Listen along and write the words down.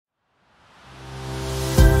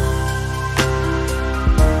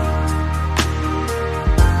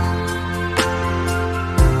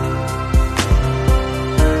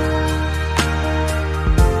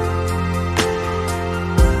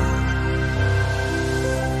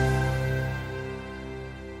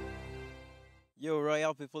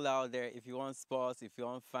royal people out there, if you want sports, if you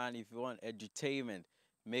want fun, if you want entertainment,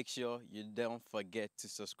 make sure you don't forget to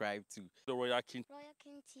subscribe to the Royal King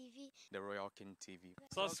TV. The Royal King TV.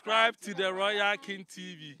 Subscribe to the Royal King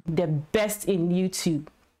TV. The best in YouTube.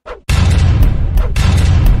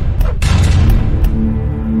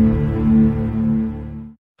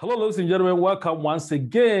 Hello, ladies and gentlemen. Welcome once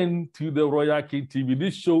again to the Royal King TV.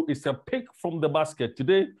 This show is a pick from the basket.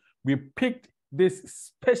 Today, we picked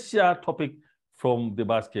this special topic from the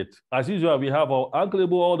basket. As usual, we have our Uncle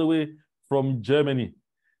Ebo all the way from Germany,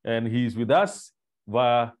 and he's with us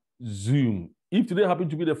via Zoom. If today happens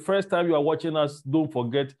to be the first time you are watching us, don't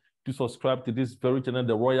forget to subscribe to this very channel,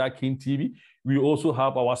 the Royal King TV. We also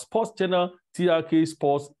have our sports channel, TRK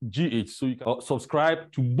Sports GH. So you can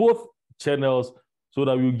subscribe to both channels so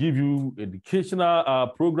that we'll give you educational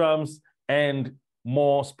programs and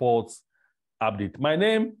more sports update. My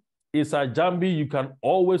name is Ajambi. You can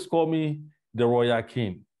always call me the Royal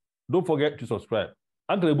King. Don't forget to subscribe.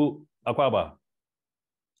 Uncle Ebo, Akwaba.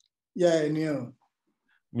 Yeah, Neil.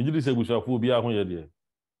 Me just say we shall be a hundred.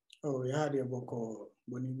 Oh, yeah, the boko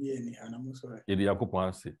bonibieni anamusore. Yedi yakopon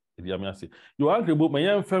ase, yedi yami ase. Yo Uncle Ebo, me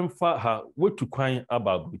yem femfa ha wetu kwan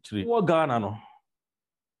aba buchiri. Wo Ghana no.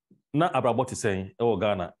 Na abrabọ te sɛn ɛwɔ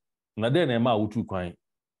Ghana na den na ɛma wotu kwan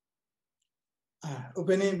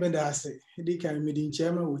opening bedase di kan me di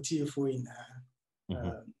chairman wotie fo ina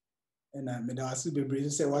na me da asu bebre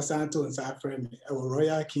sɛ wasanto nsa afrɛ me ɛwɔ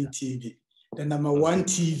Royal King TV the number 1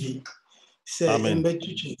 TV sɛ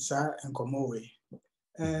mbetwitwi sa enkomo we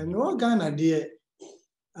me wɔ Ghana de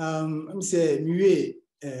am sɛ miwe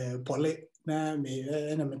pole na me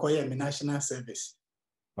koye me national service.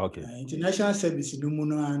 Okay. International service no mu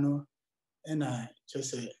no ano na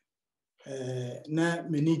just na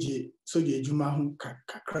manage soja adwuma ho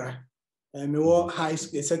kakra. Me wo high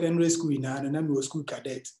school, secondary school na me wo school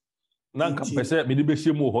cadet. Na nka pese me di be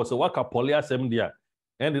shemu ho so waka poli asem dia.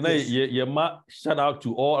 And na ye ma shout out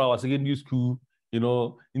to all our secondary school, you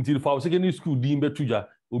know, until for our secondary school din betuja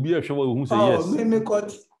obi ehwe wo hu say yes.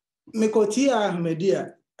 Me koti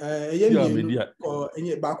Ahmedia media or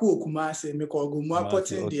any Baku Kumase, Mekoguma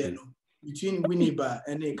potting there no between Winneba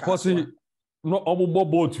and a castle. No, omo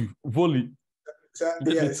boat volley.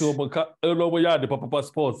 Yes. So, the Papa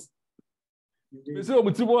Sports. You say, I'm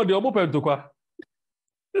Timo, the Omo Pentoka.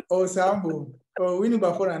 Oh, Sambo, oh,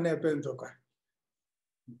 Winneba for an Pentoka.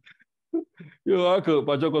 You uncle,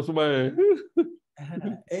 Pajoko Suma.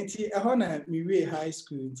 Ain't he a honor me high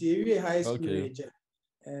school? TV high school age.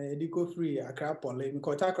 Edico free Accra Poly,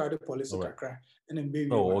 Mikota crowd police Accra, and then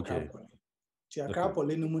baby. Oh, okay. Accra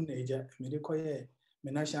Poly no moon age, medical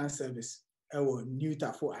me national service. I will new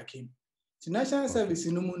tafo akim. To national service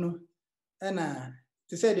in Umuno, and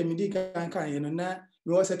to say the medical can na me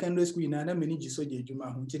was secondary school na many jisoje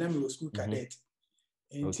juma hun tina me was school cadet.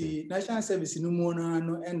 And the national service in Umuno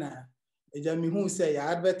no ejami hu say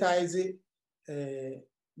advertise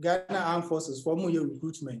Ghana Armed Forces for more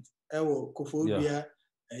recruitment. I will Kofobia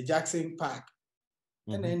Jackson Park.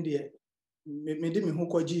 And then me did me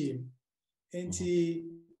who gym. And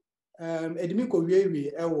Edmiko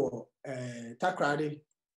Weary, Ewo Takrade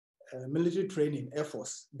military training Air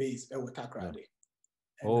Force base, Ewo Takrade.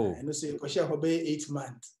 Oh, and also Kosha Hobe 8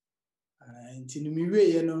 months. And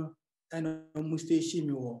Tinumi, you know, and Mustache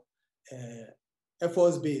me Air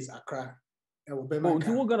Force base Accra. Oh,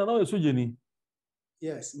 you got another Sujini.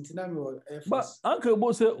 Yes, international Air But Force. Uncle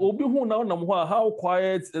Bo say, Obi who now how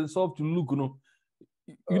quiet and soft to look, you know.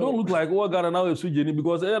 You don't look like what Ghana now is Sujini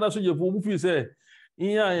because that's what you say.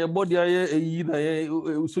 Yeah, your body,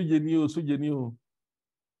 Sujini.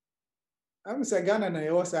 I'm saying Ghana na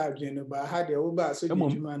yo sa adwene ba ha de wo ba so de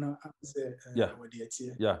dwuma no am say wo de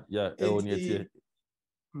atie. Yeah, oni atie.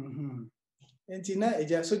 Enti na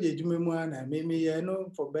eja so de dwuma mu ana me ye no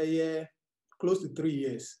for be close to 3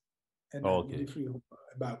 years. And okay. Free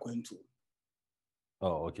back into.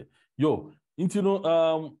 Oh, okay. Yo, you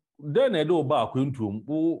know, then I do back into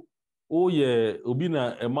oh yeah,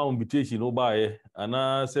 obina a mount invitation oba and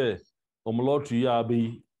I say lottery ya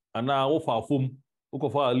be and I offer foam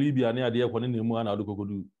for Libya near the airport in the moon. I do go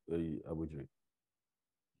do abujri.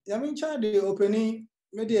 I mean, child, the opening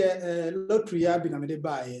maybe a lottery ya be na me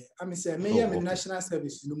buy. I mean, say me national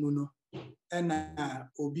service no muno and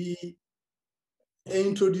obi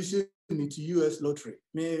introduce me to US lottery.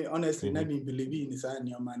 Me honestly, I mean believe in this and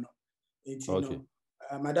your man. It's you know,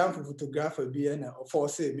 Madam for photographer be and for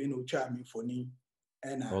say me no try me for ni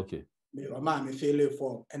and okay. Me mama me fail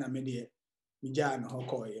for and I made it. Me jan ho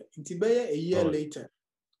call ye. It's be a year later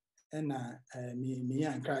and me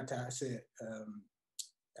and Krata say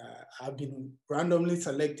I've been randomly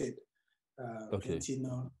selected. Okay. You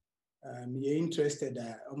know, you're interested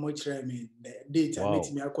how much me the data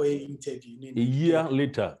meet me acquire interview. A year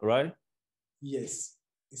later, right? Yes.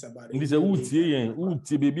 It's about This is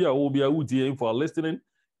baby for listening.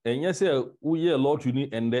 And yes, we a lot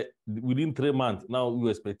and within 3 months, now we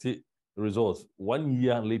expect results. 1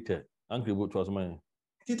 year later, Uncle what was mine.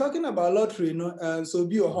 You're talking about lottery, so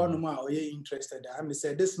be a honor or you're interested. I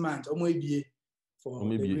say this month, or maybe for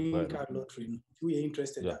the green card lottery. If we are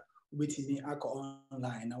interested, with me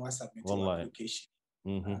online, I was submit application.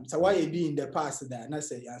 So why you be in the past that and I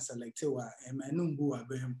say I select and numbu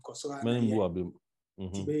abem because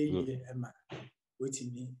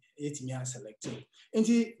waiting me selected. And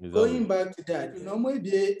going back to that,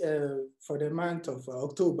 maybe for the month of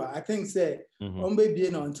October, I think say maybe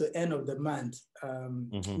until end of the month. I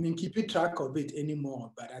mean keep track of it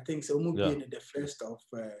anymore, but I think so maybe in the 1st of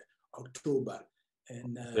October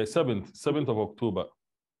and the 7th of October.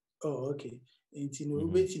 Oh, okay. And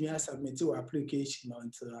wait me submit your application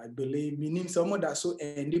until I believe meaning someone that so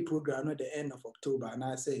end the program at the end of October, and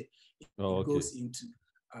I say it goes into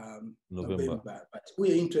November. But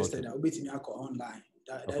we are interested. I'll be online.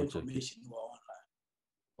 That information online.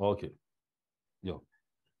 Okay. Yeah.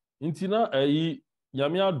 Intina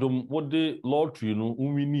Yami Adam what the lottery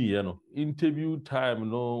interview time we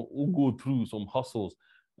go through some hustles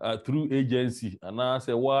through agency and I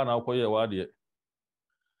say one I'll call you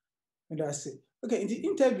that's it. Okay, in the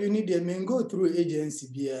interview need them go through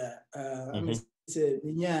agency I say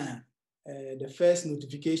the first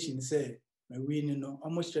notification say my win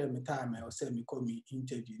almost my time I say me call me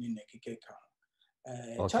interview in the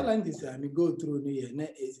account. Challenges I go through the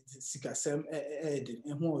sikasem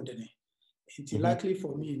it's likely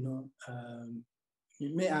for me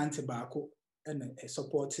me anti bako and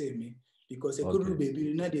support me because a good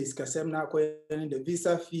baby na dey sikasem na the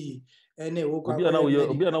visa fee and obi na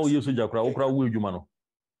wo yesu jakra wo kra wo edwuma no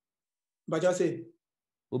but just say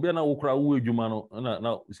obi na wo kra wo edwuma no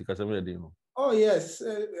na sikasem e dey no. Oh yes,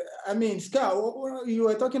 I mean Scar, you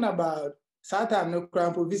were talking about Saturn no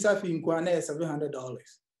cramp visa fee in Kwana $700.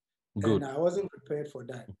 Good. And I wasn't prepared for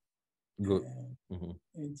that. Good.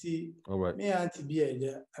 And see, all right. Me auntie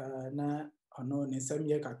be na ono ne some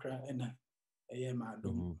year kakra na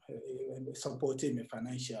supporting me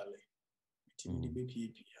financially.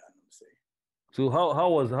 So how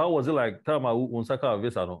was it like time on Saka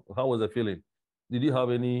visa no? How was the feeling? Did you have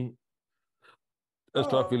any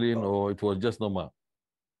extra feeling or it was just normal?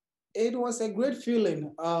 It was a great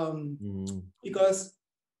feeling because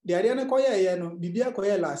the idea na koya no bibia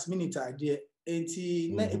koya last minute idea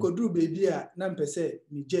enti na ikoduru baby na mpese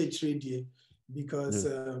me je trade because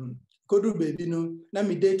koduru baby no na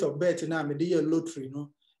me date of birth na me dey lottery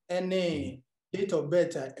no any date of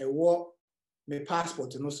birth e wo me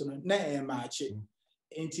passport no so na e match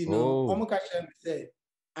enti no omo ka share me say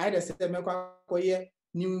I dey say me koya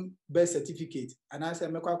new birth certificate and I say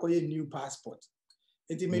me koya new passport.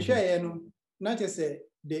 Enti me share no not just say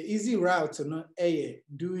the easy route no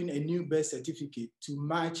doing a new birth certificate to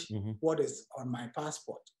match what is on my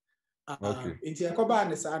passport. Enti akoba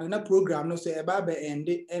and say na program no say about the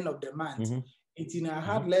end of the month. Enti I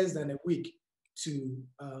had less than a week to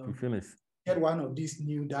finish get one of these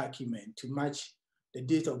new documents to match the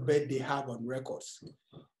date of birth they have on records.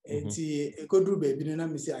 Enti ekodru baby no na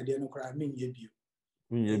me say ade no kra me nyebio.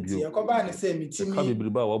 Enti akoba and say me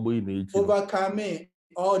timi overcome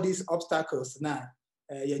all these obstacles now.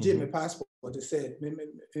 You gave me passport to say me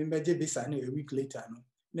visa a week later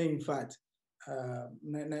no. In fact, I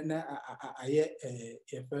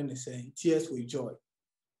a friend is saying tears with joy.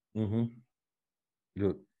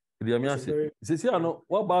 Good. See, I know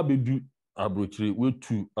what Barbie do abrochiri we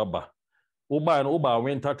two aba. Oba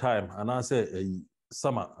winter time and I say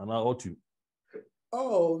summer and I ought to.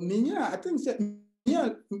 Oh, I think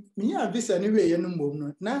minya visa anyway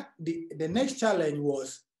no na the next challenge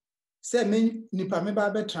was say me nipa me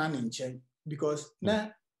ba be training chen because na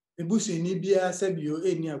ebusu ni bia say bio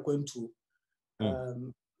eni akwantu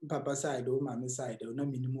papa side o mama side na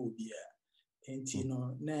minimum bia enti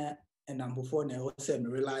no na number 4 na o say me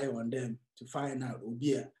rely on them to find out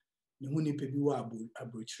obia ne hu nipa bi wa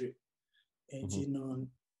abrochire enti no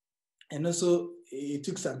and also it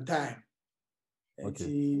took some time.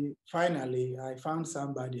 And finally, I found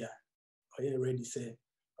somebody already say,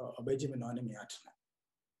 Benjamin on me at.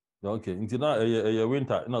 Okay, into now a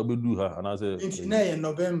winter, now we do her, and I say, into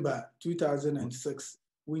November 2006,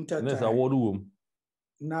 winter next time. Award room.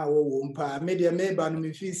 Now, media maybe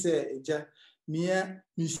me feel say, Mia,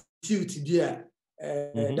 Miss Suit, dear,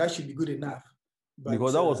 that should be good enough. But,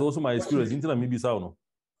 because that was also my experience, into maybe sound.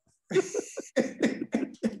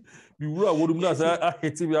 You would have say, I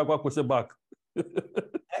hate me, I got back.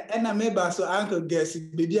 And I maybe so Uncle guess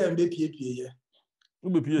baby and baby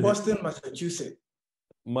Boston, Massachusetts.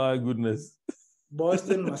 My goodness.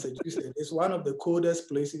 Boston, Massachusetts is one of the coldest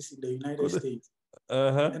places in the United States.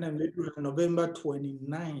 And I made it on November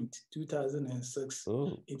 29th, 2006.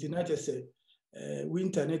 It's not just a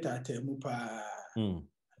winter net at Mupa.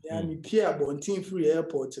 I'm here Bontin Free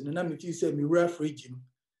Airport, and I'm if you say me fridge.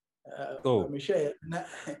 I'm sure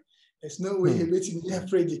there's no way you're letting me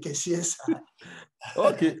afraid you can see us.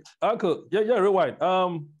 Okay, Uncle, yeah, rewind.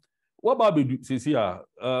 What about you, Cecilia?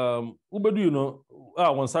 Ubedu, you know,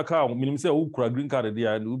 one saka, minimum say, ukra green card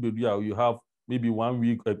there, and Ubedu, you have maybe 1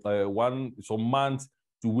 week, some months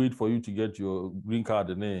to wait for you to get your green card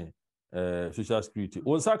and social security.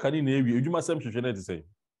 One saka in Navy, you must have to say.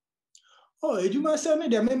 Oh, you must say me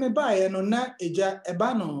there, me buy and na eja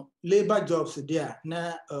ebano labor jobs there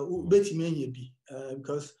na ubeti menye bi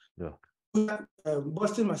because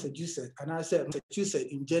Boston, Massachusetts, and I said Massachusetts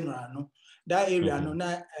in general, no, that area, no,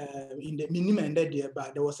 in the minimum there,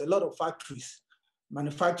 but there was a lot of factories,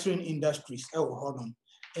 manufacturing industries, and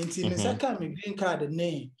in the second, my green card, the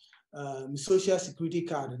name, social security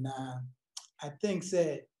card, and I think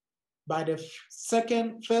say by the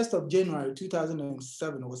 1st of January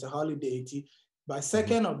 2007 was a holiday. By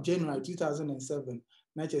 2nd of January 2007,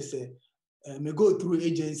 I just say, me go through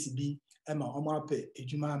agency B, Emma Omape,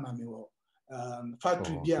 Ejuma Mamiwo.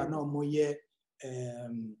 Factory there no more your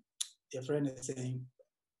friend is saying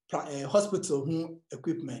hospital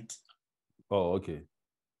equipment. Oh, okay.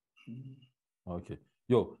 Okay.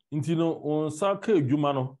 Yo, intino on saka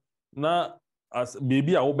edwuma no na as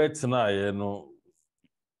baby a wo betina ye no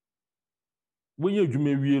when you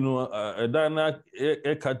edwuma no dan na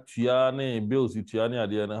e katua na bills tua na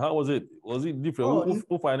ade na how was it different?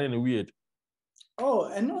 Who find any weird? Oh,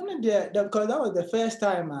 and only there because that was the first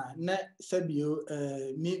time na Sabio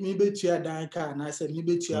me betua dan car and I said me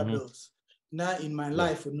betua bills. Now in my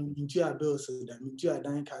life no me betua bills that me betua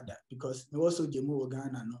dan car that because me also jemu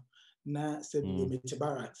Ghana no na Sabio me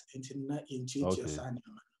barracks into na into sanya.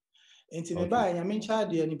 Into me buy ya me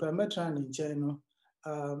charge the nipa metra nche no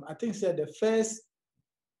I think said the first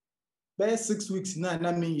 6 weeks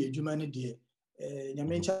na me ye adwuma ne de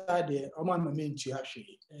nyamencha de omo amamentu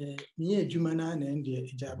ahwe me adwuma na ndie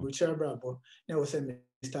ejabrochira brabo na wo say me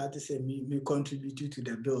start say me contribute to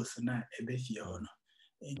the bills na ebefie ho no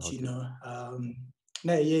enti no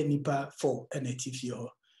na ye nipa 4 na tifie ho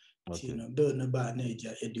enti no bill no ba na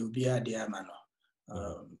eja ede obi ade ama no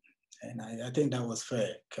and I think that was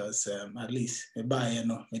fair because at least me buy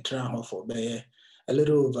no me try ho for be a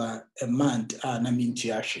little over a month na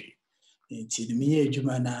mintu ahwe enti me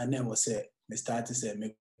adwuma na wo say me start to say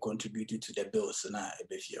me contributed to the bills na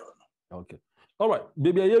ebefie no. Okay. All right.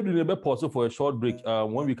 Baby, I hear you need pause for a short break.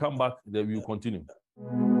 When we come back, then we will continue.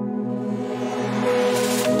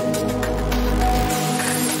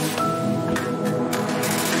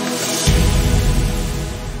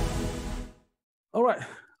 All right.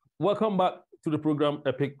 Welcome back to the program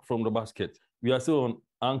Epic from the Basket. We are still on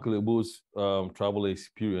Uncle Ebo's travel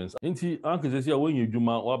experience. Inti Uncle says, when you do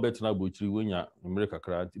my better when you're America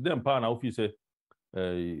crowd, then pan out you say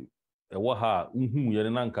ha ye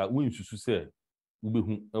nanka winsusu se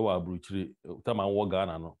ubehu e wa abrochire tama wo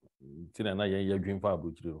Ghana no tina na ye dwen fa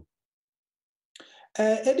abrochire no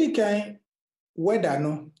edikan weather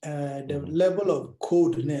no the level of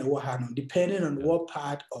cold na wo ha no depending on what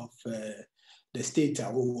part of the state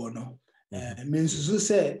wo no mensusu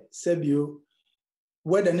se sebio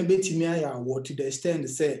weather no betimi aya wo to the extent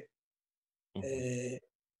say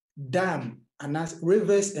dam and as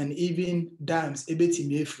rivers and even dams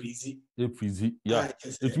ebetimi freeze. Yeah.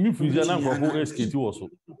 It me freeze na ngofo skate also.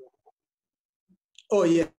 Oh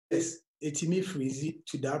yes, it me freeze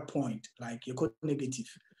to that point like you got negative.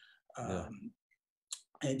 And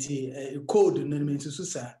cold no means so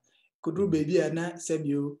sa could do baby na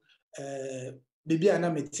sebio baby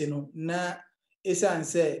ana metino na esan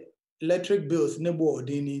say electric bills ne board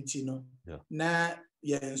in no na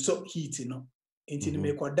yen so heat no into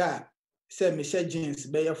me kwada say me share jeans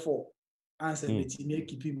be 4 answer me me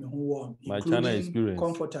keep me warm including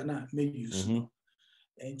comforter na me use no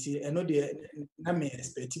enti eno de na me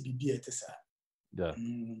expect bibi etesa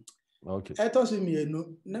okay eto so me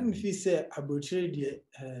no na me feel say abrochire de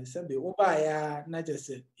say be oba ya na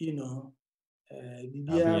just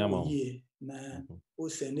bibia oye na o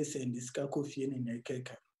send ska coffee na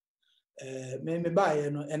keka me buy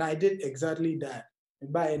no and I did exactly that. Me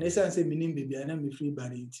buy and essence say minim bibia na me free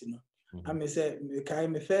body no I me say me carry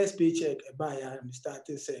my first paycheck buy and me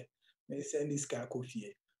started say me send this car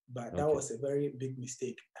coffee but that was a very big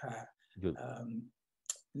mistake. And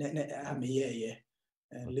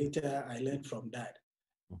later I learned from that.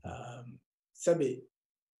 Sabe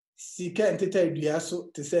sika entita dua so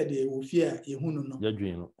to say the ofia yehunu no.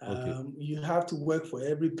 You have to work for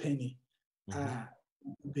every penny.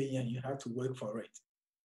 You have to work for it.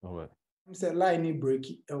 All right. I'm saying line break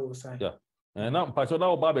it outside. Yeah. And now pastor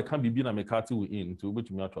now Baba can be na me cut you in to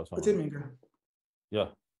which me trust. Yeah.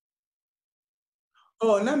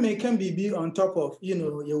 Oh, now me can be on top of, you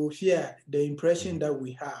know, you will fear the impression that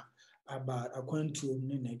we have about a country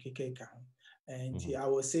and I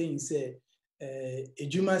was saying say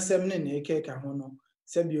ejuma semne na eke ka ho no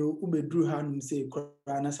sebio ubedru hanum say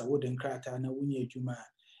krana sa woden krata na wunye ejuma.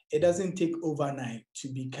 It doesn't take overnight to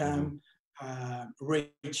become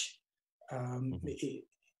rich.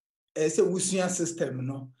 It's a wusia system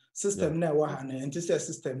no system na wa ha na enti say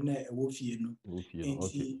system na e wo fie no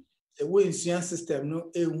enti the wusia system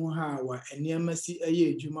no ehu ha wa eniema si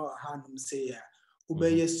eye ejuma wa hanum say ya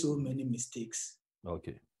ubeye so many mistakes.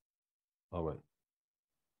 Okay. All right.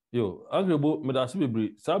 Yo, Agrebo, me da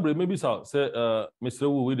bebre. Sabre maybe say Mr.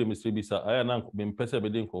 Wu with the Mr. Bisa. I am been person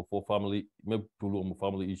bedin for family, me problem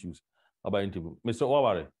family issues about interview. Mr.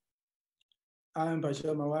 Waware. I'm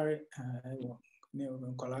Pastor Maware. Ne o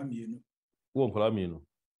nkola mienu. Wo nkola mienu.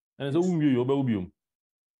 And so wu you be ubium.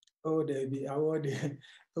 Oh, there be award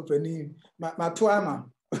opening ma to ama.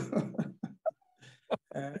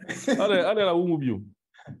 Ale la wu ubium.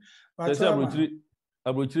 Say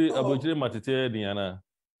abrochiri matete ni ana.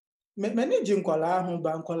 Many Jim Kola who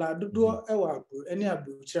bankola do ewa any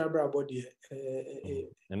abrochira brabo de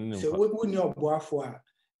so we your boafo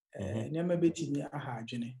a nyama betimi aha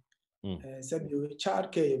adwene. Said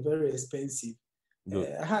child care is very expensive.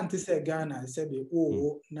 I had to say Ghana said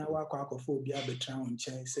na wakwa akofo bia betra on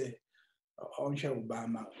chen say onhwe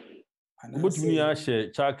Obama. But you need share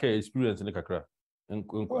child care experience in kakra.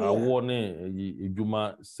 Awo ne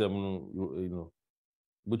edwuma sem you know.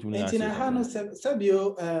 But you need share. And I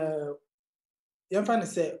sabio yamfa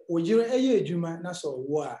say ojire eye edwuma na so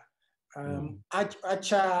wo a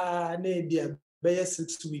acha na bia be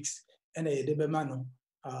 6 weeks and e de be ma no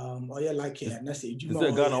or you like here na say edwuma.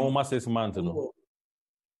 Say Ghana almost 6 months no.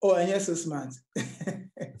 Oh, and yes, 6 months.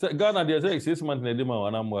 Say Ghana there say 6 months na de ma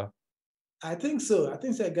wanamwa. I think so. I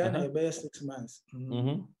think say Ghana be 6 months.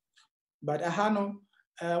 But ahano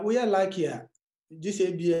we are like here. This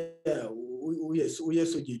say be we are so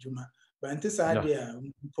jejuma. But until there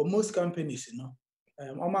for most companies, you know,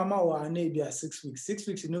 mama wa na be 6 weeks. 6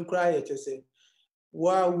 weeks you know cry it say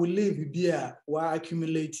what will live be what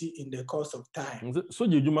accumulate in the course of time. So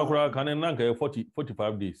jejuma kura kan na nka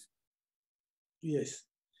 45 days. Yes.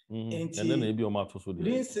 And then maybe on so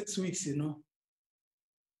within 6 weeks, you know.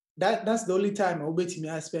 That's the only time I'll bet me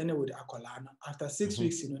I spend it with Akolana. After 6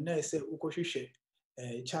 weeks, you know, now I say ukoshishe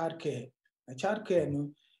child care. Child care,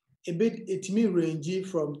 no, it may range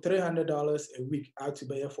from $300 a week out to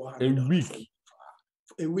buy $400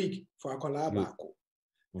 a week for Akola bako.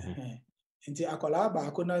 Until Akola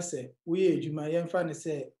bako na say we Juma Yemfan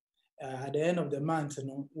say at the end of the month, you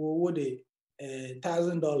know, we would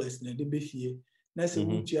 $1,000 na the befie. That's a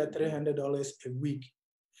week $300 a week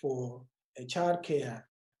for a child care.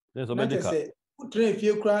 Yes, so medical. Say, put if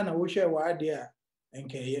you cry na we share wa there and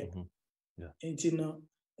care. Yeah. Inti no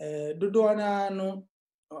dodo na no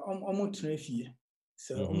omo tena fie.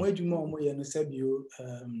 So omo adwuma omo ye no sabio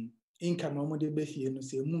income omo de be fie no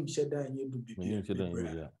say mu hye da anye bubi.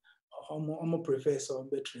 Omo professor omo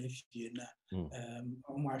be tena fie na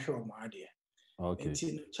omo ahwe omo ade. Okay.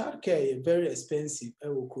 Inti no child care is very expensive. I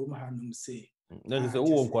will come hanum say. That is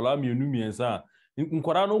wo nkola mienu miensa.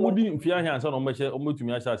 Nkwara no mudi mfia hia ansa no meche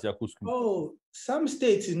omotumi acha asia ko school. Oh, some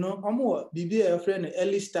states you know omo bibi a friend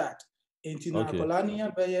early start enti na akola no ya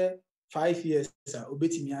be 5 years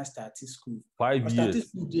obetimi a start school. 5 years. Start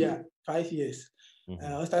school there 5 years.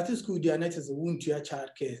 Start school there net is won't your child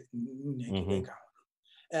care.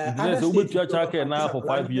 Yes, obetua child care now for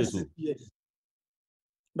 5 years. Yes.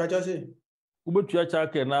 But just say obetua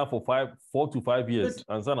child care now for 4 to 5 years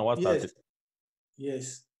ansa na what started.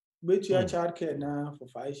 Yes. But your child care now for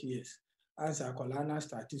 5 years. As a colana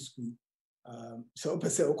started school. So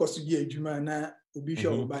person of course you juma na ubi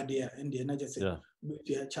sure over there and then I just say but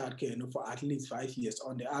your child care for at least 5 years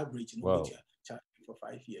on the average you know child for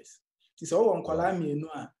 5 years. So one colana you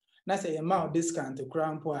know na say amount discount to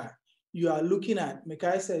crown you are looking at make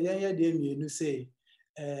I say yeah you say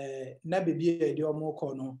na baby e de omo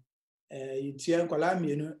ko no you tie colana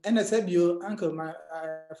you know and I said you uncle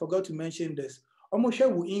I forgot to mention this. Almost share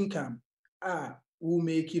with income will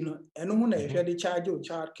make you know and no the charge of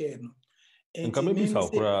child care no and maybe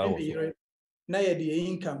na the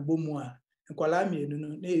income bomwa and kwala me no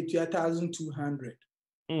na 2,200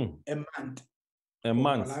 a month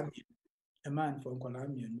a month for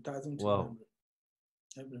Colombia, 1,200 wow.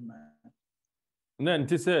 every month. Then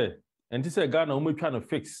and say Ghana we trying to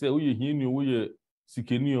fix say we here we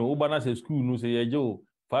sikeni o ba na say school no say ye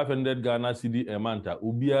 500 Ghana cedi a month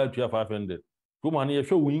obia 500 come on you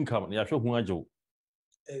show income you show hu ajo.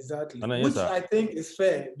 Exactly. Yes, Which I think is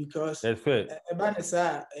fair because it's fair.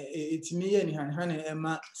 It's me and Han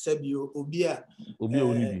Emma Sebio Obia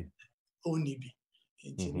Onibi.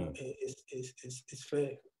 It's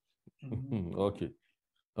fair. Okay.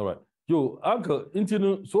 All right. Yo, Uncle,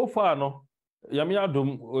 so far no, yami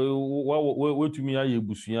adom to me aye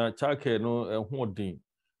busua chake no ho den.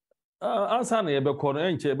 Ansa na ye be kɔ no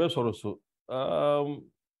enche be soro so.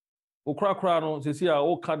 Okrakra no sesi a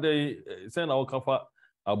o ka dey say na o ka fa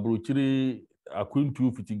abrochiri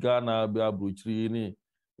akuntu fitiga na be abrochiri ni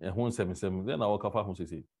ho nsɛmsɛm then na o ka fa ho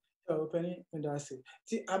sesi. Penny and I say,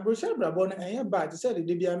 see, Abrochel Brabon and bad said the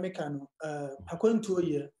Debia Mecano, according to a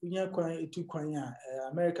year, we are quite to Quanya,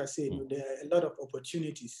 America say there are a lot of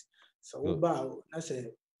opportunities. So, bow, I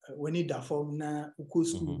say, we need that form now, who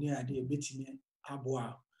school near the betting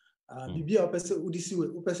aboa. Bibi opesa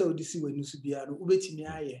udisi we nusubia no ubetimi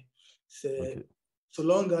aye. So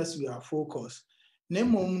long as we are focused.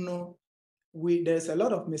 No, there's a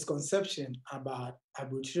lot of misconception about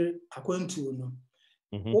Abrochel according to no.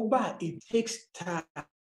 Oba, it takes time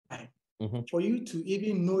for you to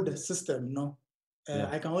even know the system. No,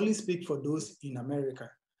 I can only speak for those in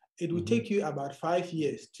America. It will take you about 5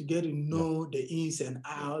 years to get to know the ins and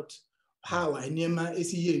outs. How I nema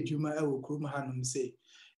esi juma ewo krum hanum say.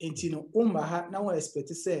 Intino umba now I expect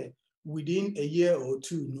to say within a year or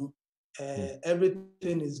two, no,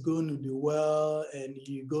 everything is going to be well and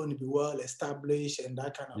you're going to be well established and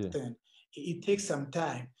that kind of thing. It takes some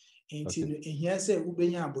time. Here say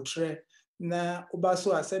ubenya abutre na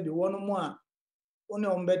ubaso asabi one more one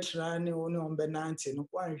on betra ne one on benante no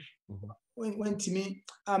when to me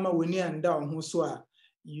ama weni and down who so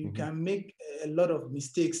you can make a lot of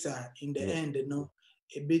mistakes in the end no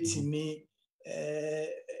a bit to me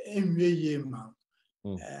enwe ma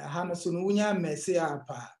hana so no unya messy up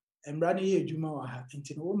emra ne ye adwuma wa ha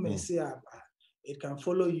nti no messy up it can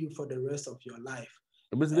follow you for the rest of your life.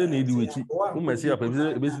 Ebeside na edi wechi. Mess up,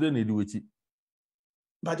 ebeside na edi wechi.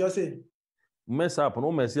 But just say mess up,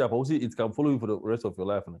 no mess up. It can follow you for the rest of your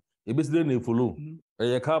life. Ebeside na follow.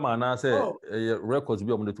 You come and say records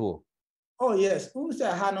be on the tour. Oh yes, who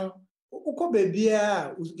say hano? Uko baby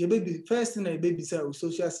your baby first thing baby say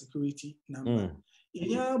social security number.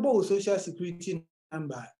 Yeah, about social security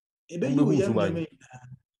number. A baby who young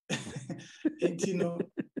you know.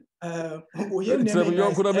 Yes,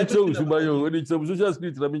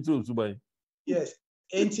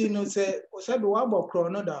 and you know, say, said wabo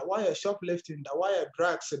chrono that why shoplifting, that why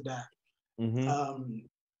drugs that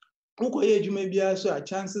uko you may be so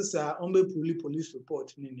chances are only police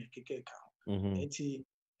report in the keke account.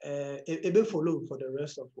 It be follow for the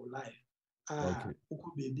rest of your life.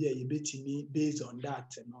 Uko baby a bit me based on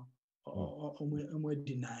that, you know, or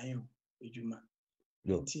deny you.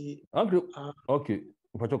 Okay.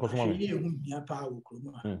 The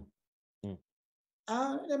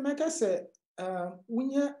maker said,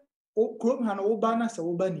 when you Chrome han Obana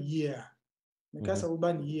Saban year, Macassa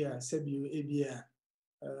Oban year, Sebio Abia,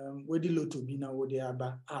 Wedi Loto Bina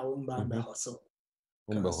Wodiaba, our own bamba hustle.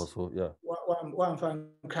 Yeah. One fan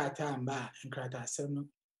crata and bar and crata seven,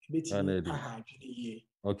 bit a ye.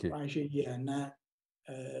 Okay. One year now,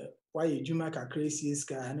 why you Jumaka crazy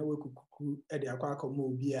sky, and no cuckoo at the aquaco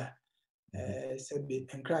mobia. Sebe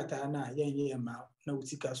enkrata na yenye ma na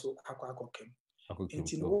utika so akwakokem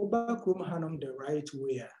enti no ba krom hanom the right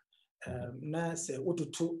way na se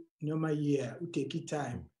wototo nyoma year we take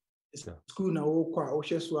time school na wo kwa wo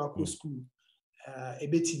hweso akọ school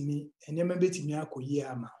ebetimi enyema betimi akoyi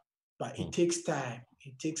ama but it takes time.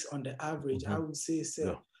 It takes on the average I would say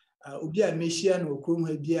obi a mechia na okrom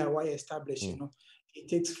ha bia why establish you know. It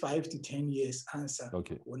takes 5 to 10 years answer.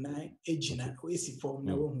 Okay. When I age na we see form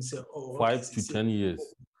na who say 5 to 10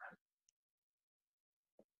 years.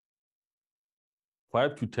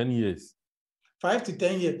 5 to 10 years. 5 to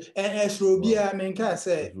 10 years. And as Robia Menka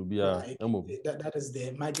said, that is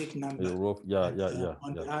the magic number.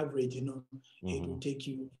 On the average, you know, it will take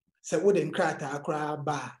you. So wouldn't crack a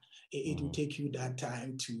bar. It will take you that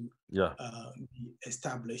time to be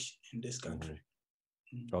established in this country.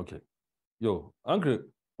 Okay. Yo, Uncle,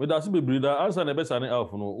 with that be breeder, answer the best any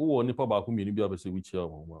alpha no, who only for back me be able to which year.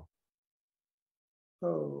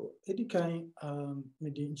 Oh, Eddie kind me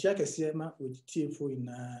the check a sema with TFO in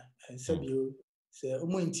Sabio, say,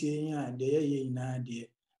 Omontia, and the ye in idea.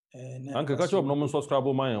 Uncle, catch up no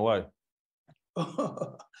subscribe mine, why?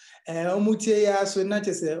 Omutie ya so na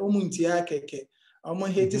chese omuntie akeke. Omo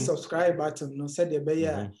hit subscribe button no said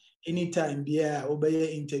the anytime bia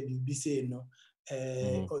obeye interview bi say no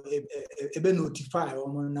ebe notify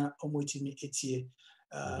omo na omotimi etie.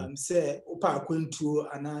 Say opa akwentuo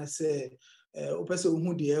ana say opese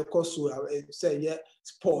ohu de ekoso say yeah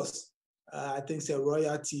sports. I think say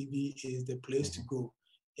Royal TV is the place to go.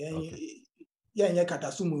 Yeah,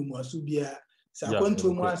 katasumu mu asu bia sa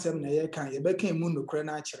akwentuo mu asem na ye kan ye beka mu nokre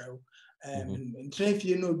na akyerɛw.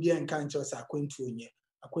 Ntrefie no bia nka nkyerɛ sa akwentuo nye.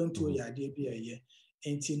 Akwentuo ya ade bia ye.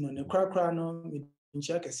 Enti no ne krakra no me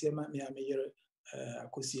nkyia kese ma me ameyere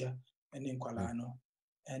akosia ene nkwala no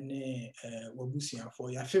ene wabusuafo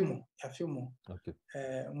yafemo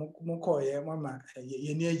mo ko ye mama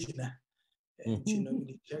ye ni agina enti no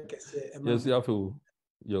me nkyia kese yes yafo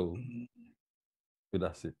yo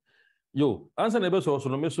that's it yo ansa na ebe so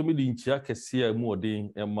no me so me di nkyia kese a mu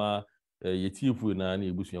odin ema yetifu na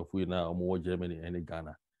ebusuafo na omo Germany ene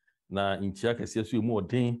Ghana na nkyia kese so mu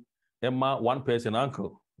odin ema one person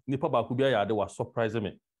uncle nipa ba ku bia ya de wa surprise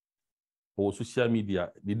me for social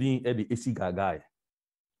media the din e de esi gaga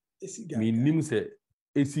me nim se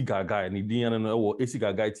esi gaga ni din ya no wo esi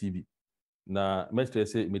gaga TV na mestre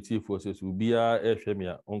se metifu se so bia e hwe me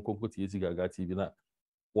a onkonko ti esi gaga TV na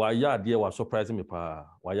wa ya de wa surprise me pa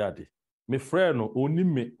wa ya de me friend no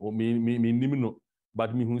onim me nim no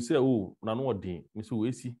but me hu se o na no odin me se o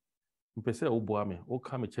esi mpese o boa me o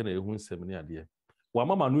ka me che na ehun sem ne ade wa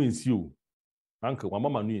mama no ensi o uncle wa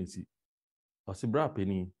mama no ensi o se bra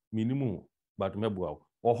peni minimum but meboa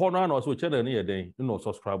o ho no ana o se o channel ne ye den no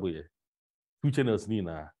subscribe ye two channels ni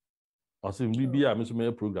na o se bibia me so me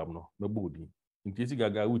program no mebo odin nti esi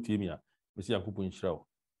gaga wutie mi a me se yankopon nhyira o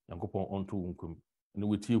yankopon onto nkum ne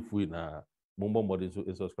wutie fui na mombo modern so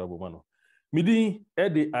subscribe ma no midin e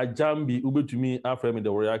de ajambi ubetumi aframe the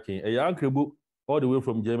Royal King e yankrebo all the way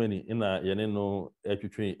from Germany ina yene no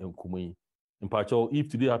etwetwe enkumoyi. If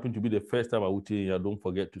today happen to be the first time I would tell you, don't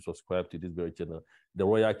forget to subscribe to this very channel, the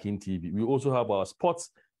Royal King TV. We also have our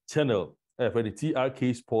sports channel, for the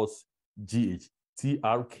TRK Sports GH,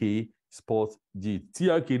 TRK Sports GH,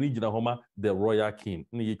 TRK Nijina Homa, the Royal King.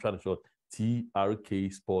 You trying to short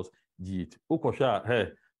TRK Sports GH. Okosha,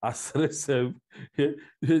 hey, asresem,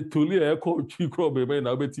 tuli eko chikro bebe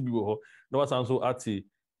na beti biwo. No was also at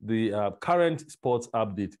the current sports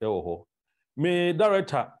update. Me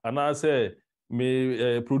director and I say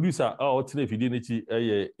me producer tine fidie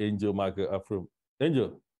nechi Angel Michael Afrem.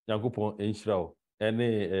 Angel Yankopon Enshirao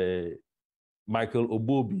ene Michael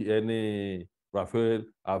Obobi ene Raphael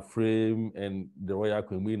Afrem and the Royal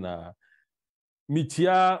Queen na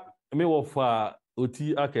mitia me wofa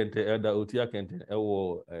oti akente elder oti akente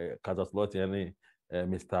ewo Kazaslot ene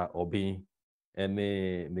Mr. Obin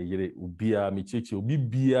ene ne yere ubia micheche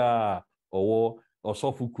obibia owo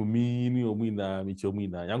osofu kumini omina miche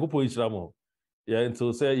omina Yankopon Enshiramo. Yeah,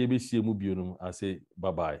 until say you be see mu biunum, I say bye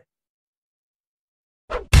bye.